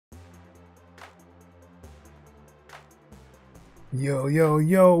Yo, yo,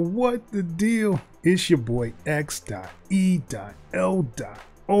 yo, what the deal? It's your boy X.E.L.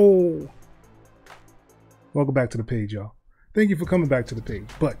 Welcome back to the page, y'all. Thank you for coming back to the page.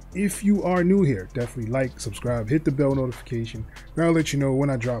 But if you are new here, definitely like, subscribe, hit the bell notification. That'll let you know when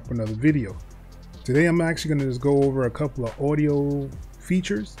I drop another video. Today, I'm actually going to just go over a couple of audio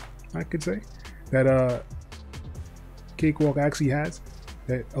features, I could say, that Cakewalk actually has,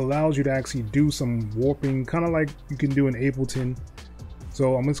 that allows you to actually do some warping, kind of like you can do in Ableton.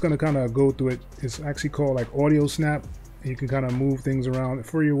 So I'm just going to kind of go through it. It's actually called like audio snap. You can kind of move things around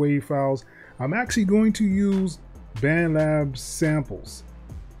for your WAV files. I'm actually going to use Bandlab samples.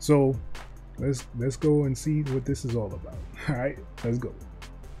 So let's go and see what this is all about. All right, let's go.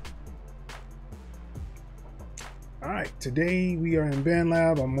 All right, today we are in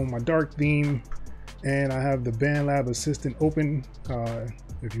Bandlab. I'm on my dark theme and I have the Bandlab assistant open.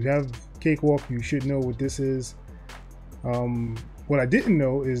 If you have Cakewalk, you should know what this is. What I didn't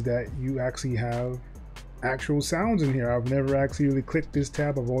know is that you actually have actual sounds in here. I've never actually really clicked this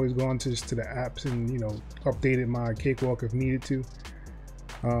tab. I've always gone to the apps and, you know, updated my Cakewalk if needed to.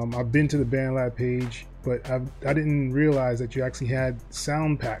 I've been to the Bandlab page, but I didn't realize that you actually had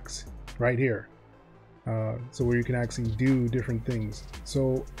sound packs right here. So where you can actually do different things.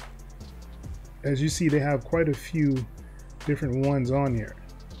 So as you see, they have quite a few different ones on here.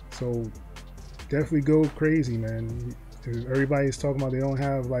 So definitely go crazy, man. Everybody's talking about they don't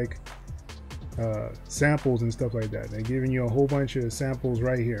have like samples and stuff like that. They're giving you a whole bunch of samples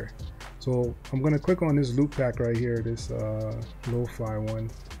right here. So I'm gonna click on this loop pack right here, this lo-fi one.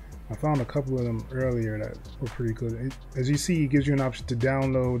 I found a couple of them earlier that were pretty good. As you see, it gives you an option to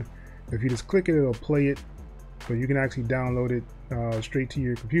download. If you just click it, it'll play it, but you can actually download it straight to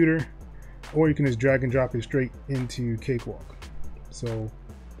your computer, or you can just drag and drop it straight into Cakewalk. So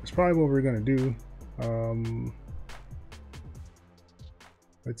that's probably what we're gonna do.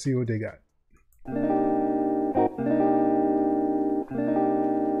 Let's see what they got.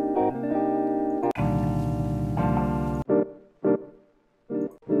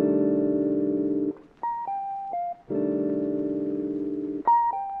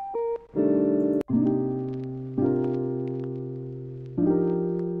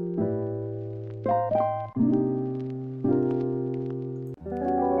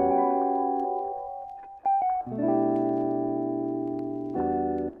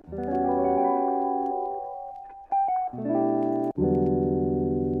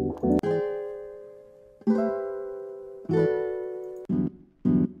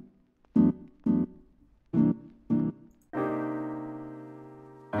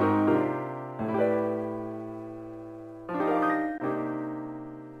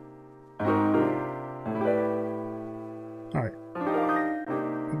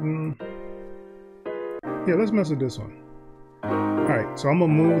 Yeah, let's mess with this one. Alright, so I'm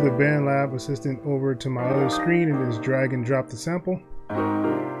gonna move the Bandlab assistant over to my other screen and just drag and drop the sample.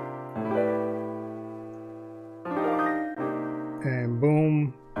 And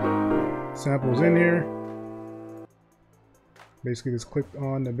boom, sample's in here. Basically just clicked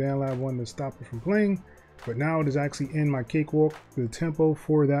on the Bandlab one to stop it from playing. But now it is actually in my Cakewalk. The tempo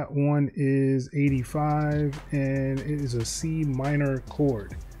for that one is 85 and it is a C minor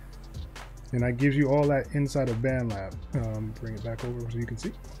chord. And that gives you all that inside of Bandlab. Bring it back over so you can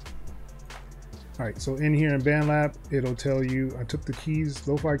see. All right, so in here in Bandlab, it'll tell you, I took the keys,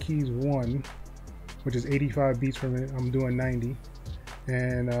 lo-fi keys 1, which is 85 beats per minute. I'm doing 90.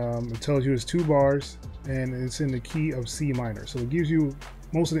 And it tells you it's 2 bars and it's in the key of C minor. So it gives you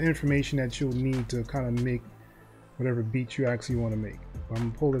most of the information that you'll need to kind of make whatever beat you actually want to make. I'm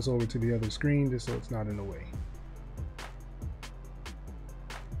gonna pull this over to the other screen just so it's not in the way.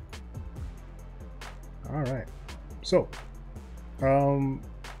 All right, so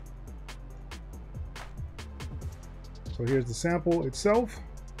here's the sample itself,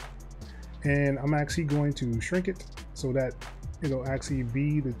 and I'm actually going to shrink it so that it'll actually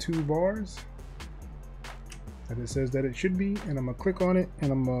be the 2 bars that it says that it should be. And I'm gonna click on it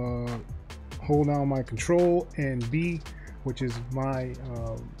and I'm gonna hold down my Control and B, which is my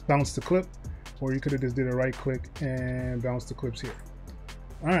bounce to clip, or you could have just did a right click and bounce the clips here.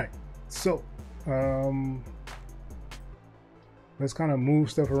 All right, so let's kind of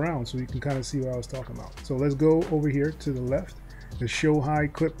move stuff around so you can kind of see what I was talking about. So let's go over here to the left, the show high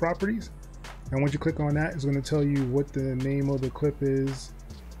clip properties. And once you click on that, it's going to tell you what the name of the clip is.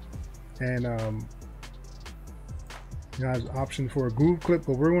 And you have an option for a groove clip,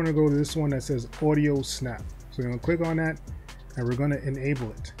 but we're going to go to this one that says audio snap. So we're going to click on that and we're going to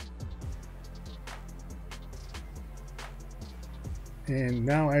enable it. And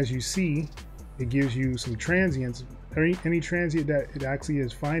now as you see, it gives you some transients. Any transient that it actually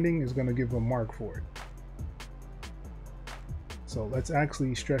is finding is going to give a mark for it. So let's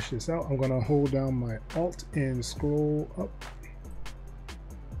actually stretch this out. I'm going to hold down my Alt and scroll up.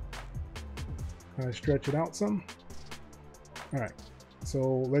 Stretch it out some. All right, so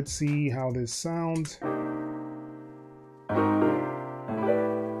let's see how this sounds. All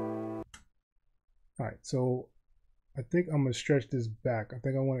right, so I think I'm gonna stretch this back. I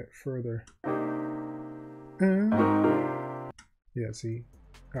think I want it further. Yeah, see.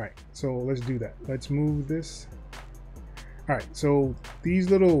 All right, so let's do that. Let's move this. All right, so these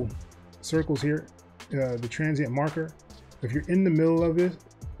little circles here, the transient marker, if you're in the middle of it,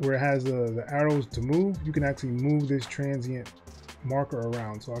 where it has the arrows to move, you can actually move this transient marker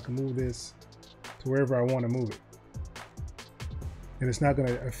around. So I can move this to wherever I want to move it. And it's not going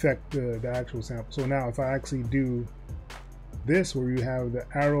to affect the actual sample. So now if I actually do this, where you have the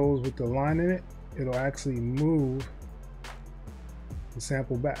arrows with the line in it, it'll actually move the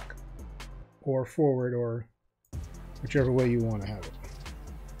sample back or forward, or whichever way you want to have it.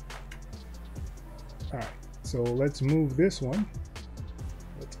 All right, so let's move this one.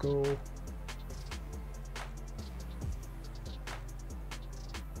 Let's go.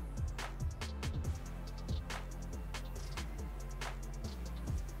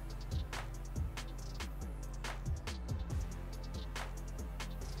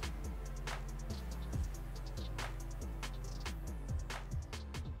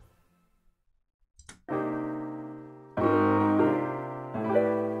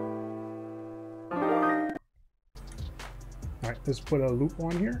 Let's put a loop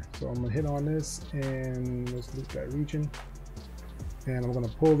on here. So I'm gonna hit on this and let's loop that region. And I'm gonna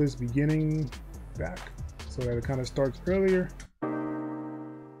pull this beginning back so that it kind of starts earlier.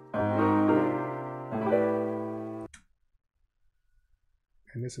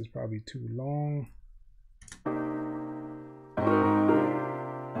 And this is probably too long.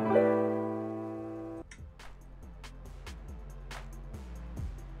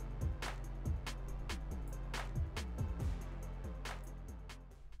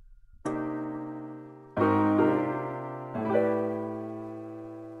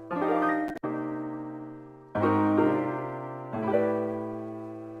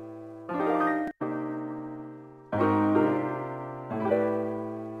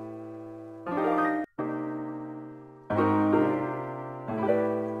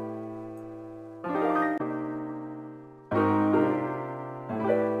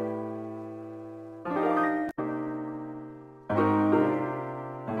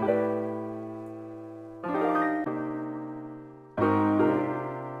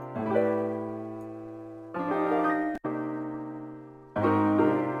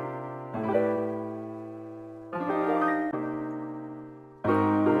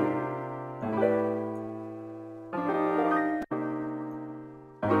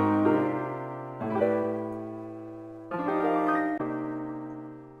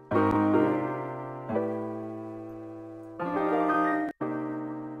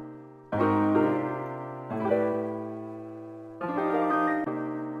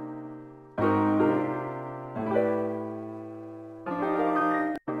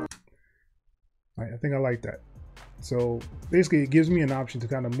 I think I like that. So basically it gives me an option to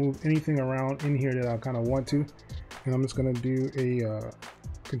kind of move anything around in here that I kind of want to. And I'm just going to do a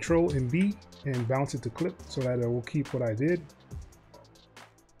Control and B and bounce it to clip so that it will keep what I did.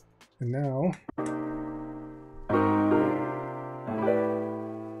 And now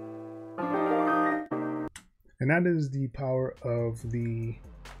that is the power of the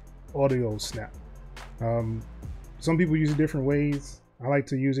audio snap. Some people use it different ways. I like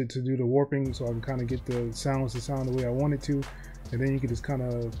to use it to do the warping so I can kind of get the sounds to sound the way I want it to, and then you can just kind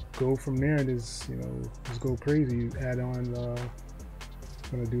of go from there and just, you know, just go crazy. You add on, I'm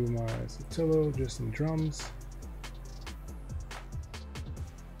gonna do my Satila, just some drums.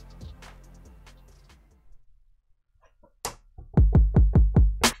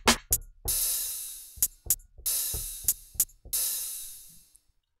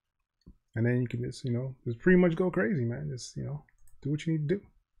 And then you can just, you know, just pretty much go crazy, man. Just, you know, do what you need to do.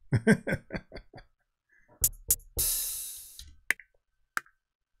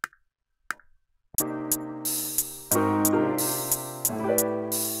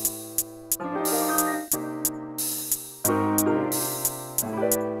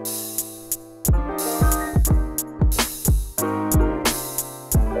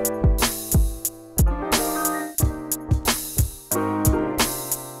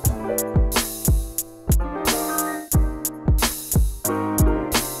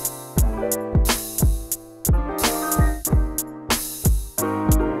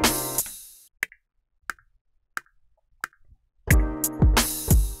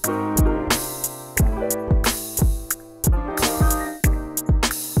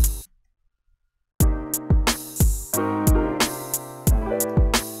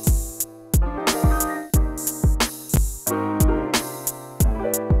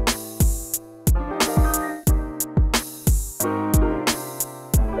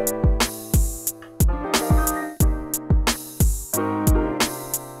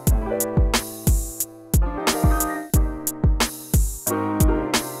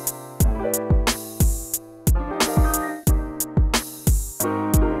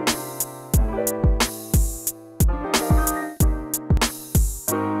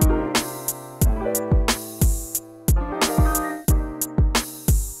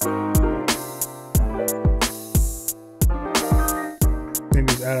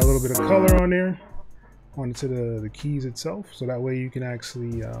 bit of color on there onto the keys itself, so that way you can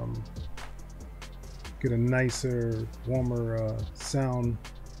actually get a nicer, warmer sound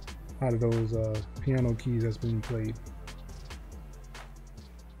out of those piano keys that's being played.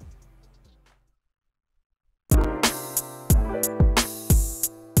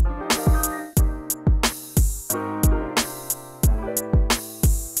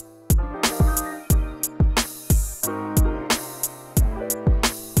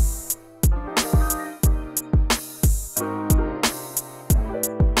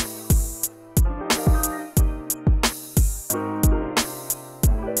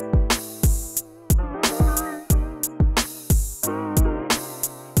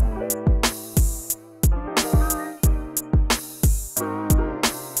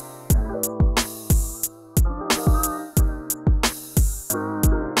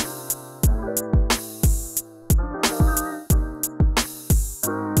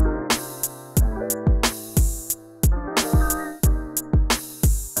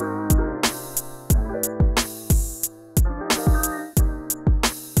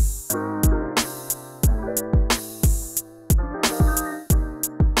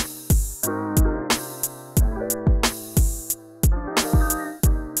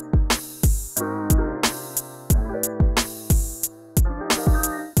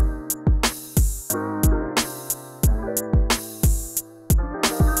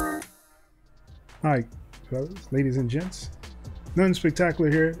 Alright, fellas, ladies and gents, nothing spectacular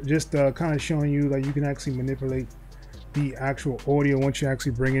here, just kind of showing you that you can actually manipulate the actual audio once you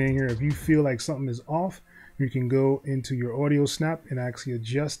actually bring it in here. If you feel like something is off, you can go into your audio snap and actually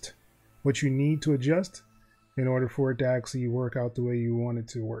adjust what you need to adjust in order for it to actually work out the way you want it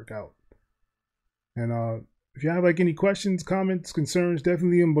to work out. And if you have like any questions, comments, concerns,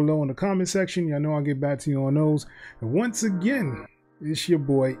 definitely leave them below in the comment section. I know I'll get back to you on those. And once again, it's your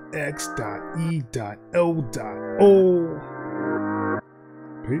boy X.E.L.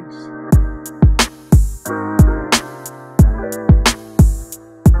 Peace.